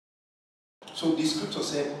So the scripture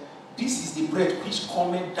said, this is the bread which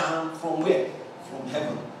cometh down from where? From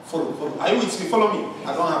heaven. Follow. Are you with me? Follow me.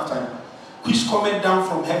 I don't have time. Which cometh down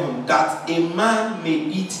from heaven, that a man may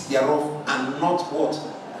eat thereof, and not what?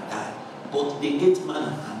 Die. But they ate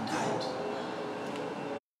manna and died.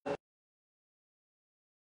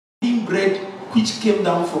 Bread which came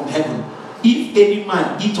down from heaven. If any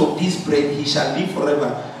man eat of this bread, he shall live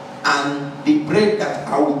forever. And the bread that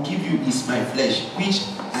I will give you is my flesh, which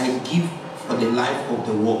I give for the life of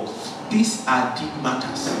the world. These are deep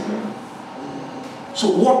matters. So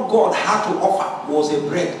what God had to offer was a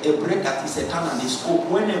bread that is eternal and is scope.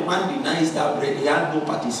 When a man denies that bread, he had no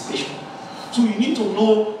participation. So you need to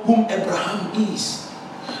know whom Abraham is.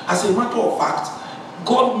 As a matter of fact,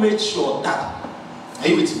 God made sure that, are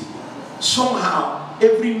you with me? Somehow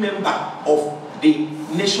every member of the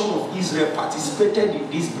nation of Israel participated in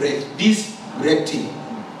this bread thing.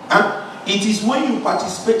 It is when you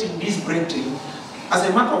participate in this bread thing, as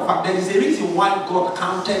a matter of fact, there is a reason why God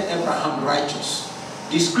counted Abraham righteous.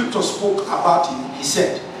 The scripture spoke about him. He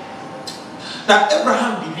said that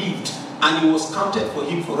Abraham believed and it was counted for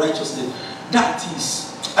him for righteousness. That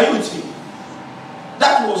is, are you with me?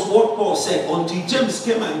 That was what Paul said until James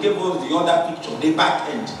came and gave us the other picture, the back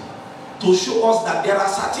end, to show us that there are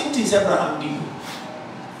certain things Abraham did.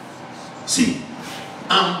 See,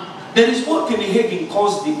 there is what Kenny Hagin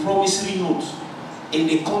calls the promissory note in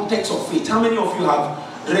the context of faith. How many of you have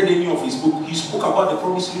read any of his book? He spoke about the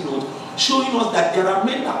promissory note, showing us that there are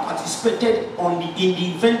men that participated in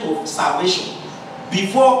the event of salvation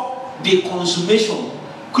before the consummation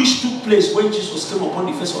which took place when Jesus came upon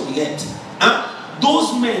the face of the earth.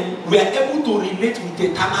 Those men were able to relate with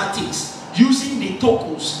eternal things using the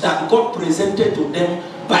tokens that God presented to them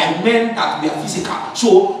by men that were physical.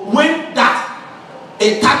 So when that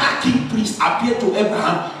eternal king priest appeared to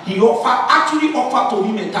Abraham, he actually offered to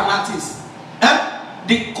him eternal things.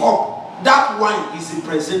 The cup, that wine is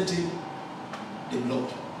representing the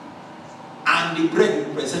blood, and the bread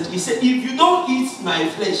represents. He said, if you don't eat my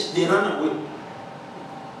flesh, they run away,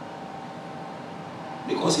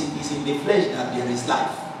 because it is in the flesh that there is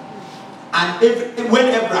life. And when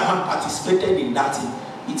Abraham participated in that thing,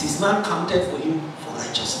 it is now counted for him for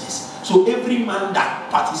righteousness. So every man that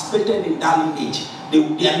participated in that lineage,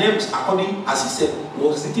 their names, according as he said,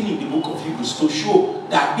 was written in the book of Hebrews to show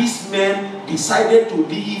that these men decided to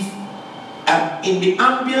live in the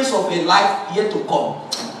ambience of a life yet to come.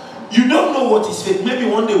 You don't know what is faith. Maybe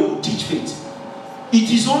one day we'll teach faith. It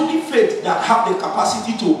is only faith that have the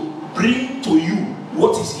capacity to bring to you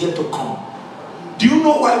what is yet to come. Do you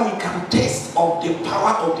know why we can taste of the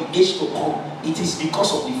power of the age to come? It is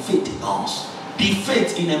because of the faith in us. The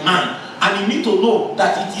faith in a man. And you need to know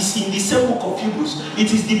that it is in the same book of Hebrews.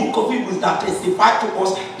 It is the book of Hebrews that testifies to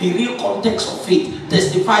us the real context of faith.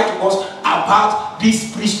 Testify to us about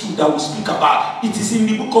this priesthood that we speak about. It is in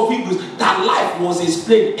the book of Hebrews that life was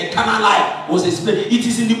explained. Eternal life was explained. It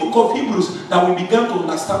is in the book of Hebrews that we began to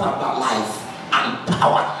understand about life and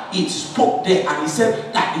power. It spoke there and he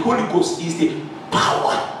said that the Holy Ghost is the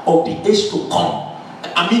power of the age to come.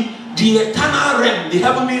 I mean, the eternal realm, the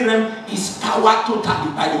heavenly realm, is power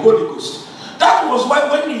totally by the Holy Ghost. That was why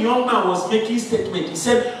when the young man was making statement, he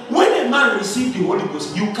said, when a man receives the Holy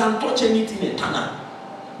Ghost, you can touch anything eternal.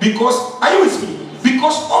 Because, are you with me?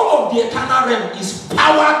 Because all of the eternal realm is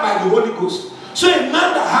powered by the Holy Ghost. So a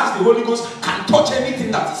man that has the Holy Ghost can touch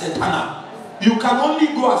anything that is eternal. You can only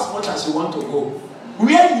go as much as you want to go.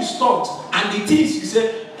 Where you stopped, and the things you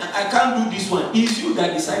said, I can't do this one, it's you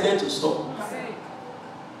that decided to stop.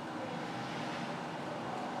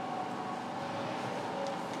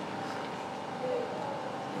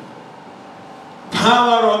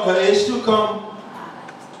 Power of the age to come.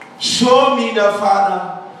 Show me the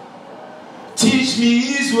Father. Teach me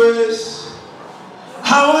his ways.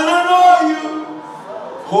 I want to know you,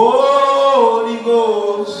 Holy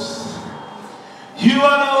Ghost. You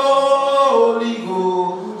are the Holy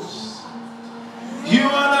Ghost. You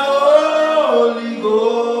are the Holy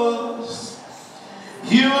Ghost.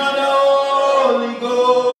 You are the Holy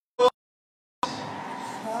Ghost.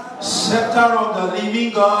 Scepter of the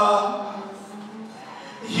living God.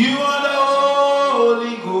 You are the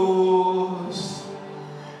Holy Ghost.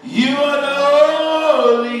 You are the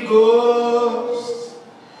Holy Ghost.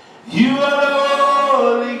 You are the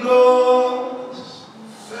Holy Ghost.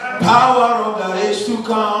 Power of the age to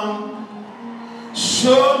come.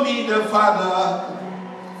 Show me the Father.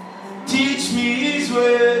 Teach me his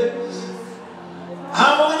ways.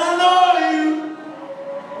 I want to know you,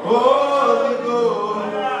 Holy Ghost.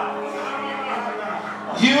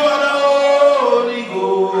 You are the Holy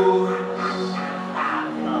Ghost.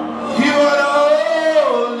 You are the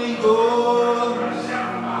Holy Ghost.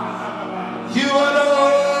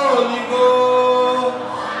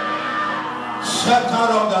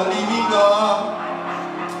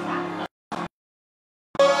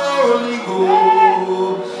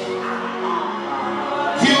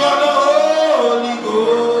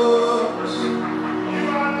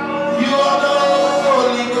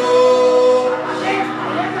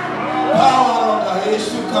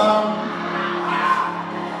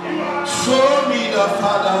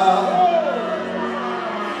 Father.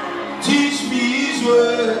 Teach me His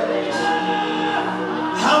way.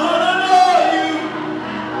 I wanna know you,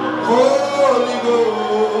 Holy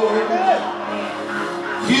Ghost.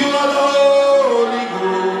 You are the Holy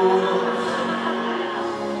Ghost.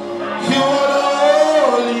 You are the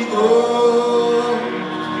Holy Ghost.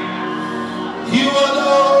 You are the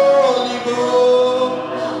Holy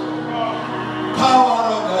Ghost. Power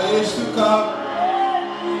of the age to come.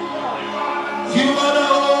 You are the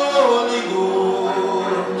Holy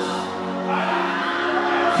Ghost.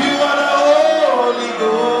 You are the Holy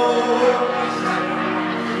Ghost.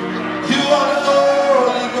 You are the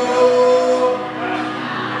Holy Ghost.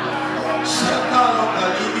 Shepherd of the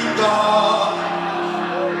living God.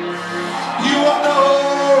 You are the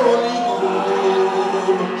Holy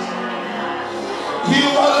Ghost. You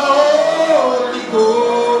are the Holy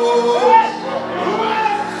Ghost.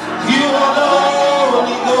 You are the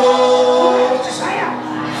Holy Ghost.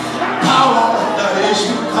 Power of the age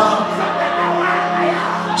to come.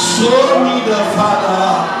 Show me the Father.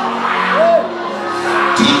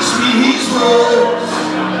 Teach me His words.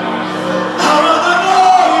 I wanna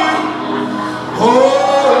know you,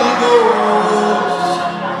 Holy Ghost.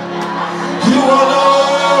 You are the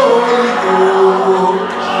Holy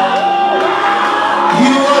Ghost.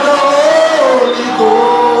 You are the Holy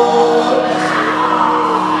Ghost.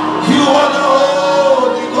 You are the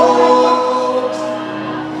Holy Ghost.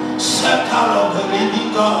 Shepherd of the living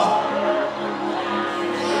God.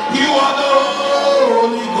 You are the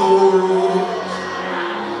Holy Ghost.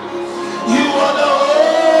 You are the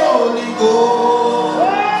Holy Ghost.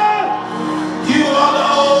 You are the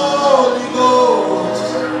Holy Ghost.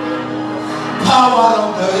 Power of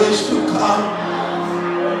the age to come.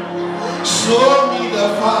 Show me the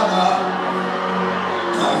Father.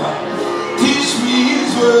 Teach me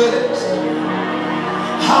His ways.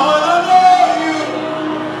 I wanna know you,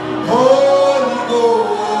 Holy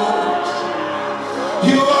Ghost.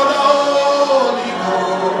 You are the Holy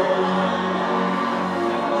Ghost.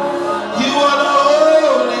 You are the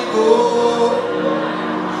Holy Ghost.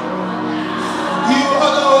 You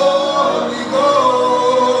are the Holy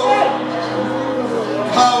Ghost.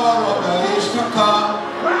 Power of the age to come.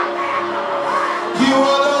 You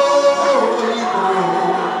are the Holy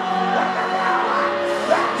Ghost.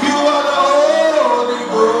 You are the Holy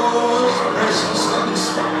Ghost. Precious Holy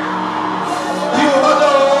Spirit. You are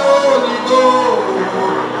the Holy Ghost.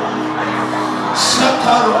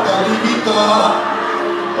 Shepherd of the living God.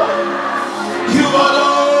 You are the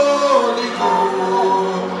Holy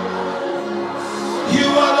Ghost. You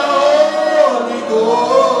are the Holy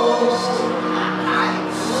Ghost.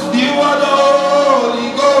 You are the Holy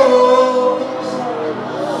Ghost.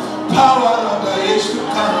 Power of the age to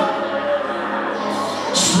come.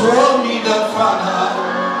 Show me the Father.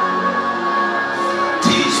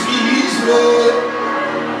 Teach me His way.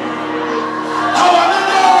 I wanna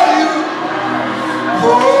know you,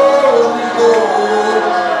 Holy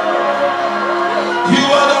Ghost. You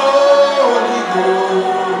are the Holy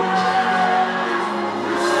Ghost.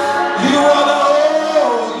 You are the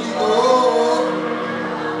Holy Ghost.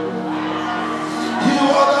 You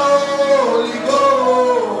are the Holy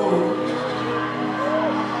Ghost.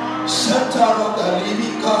 Center of the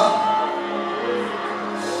living God.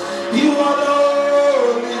 You are the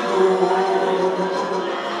Holy Ghost.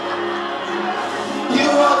 You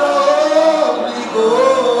are the Holy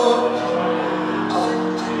Ghost.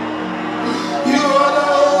 You are the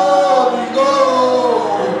Holy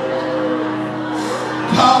Ghost.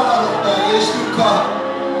 Power of the age to come.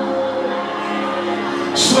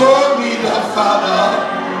 Show me the Father.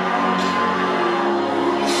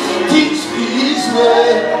 Teach me His way.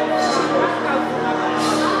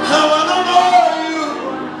 I wanna know you.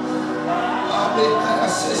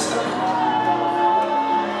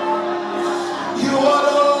 You are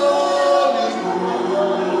the Holy Ghost.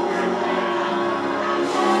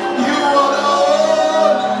 You are the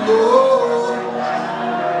Holy Ghost.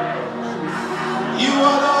 You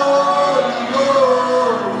are the Holy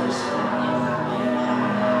Ghost.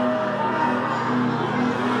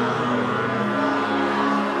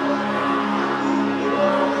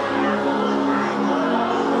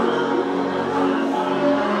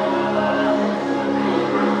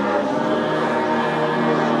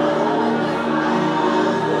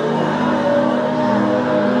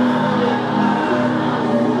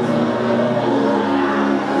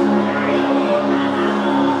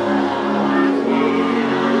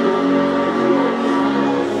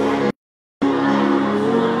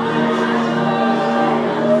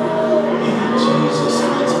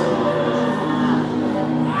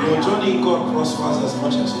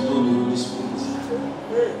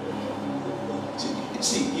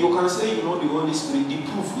 See, you can say you know the Holy Spirit. The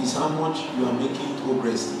proof is how much you are making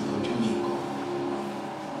progress in your journey in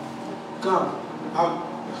God.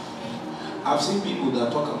 I've seen people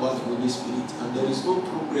that talk about the Holy Spirit and there is no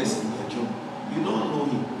progress in their journey. You don't know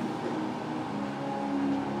him.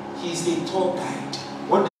 He's a tour guide.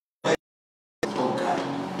 What is a tour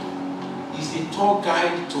guide? He's a tour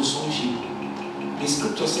guide to sonship. The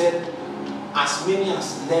scripture said, as many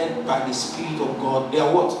as led by the Spirit of God, they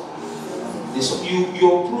are what?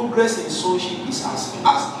 Your progress in sonship is as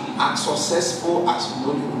successful as you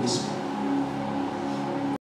know the Holy Spirit.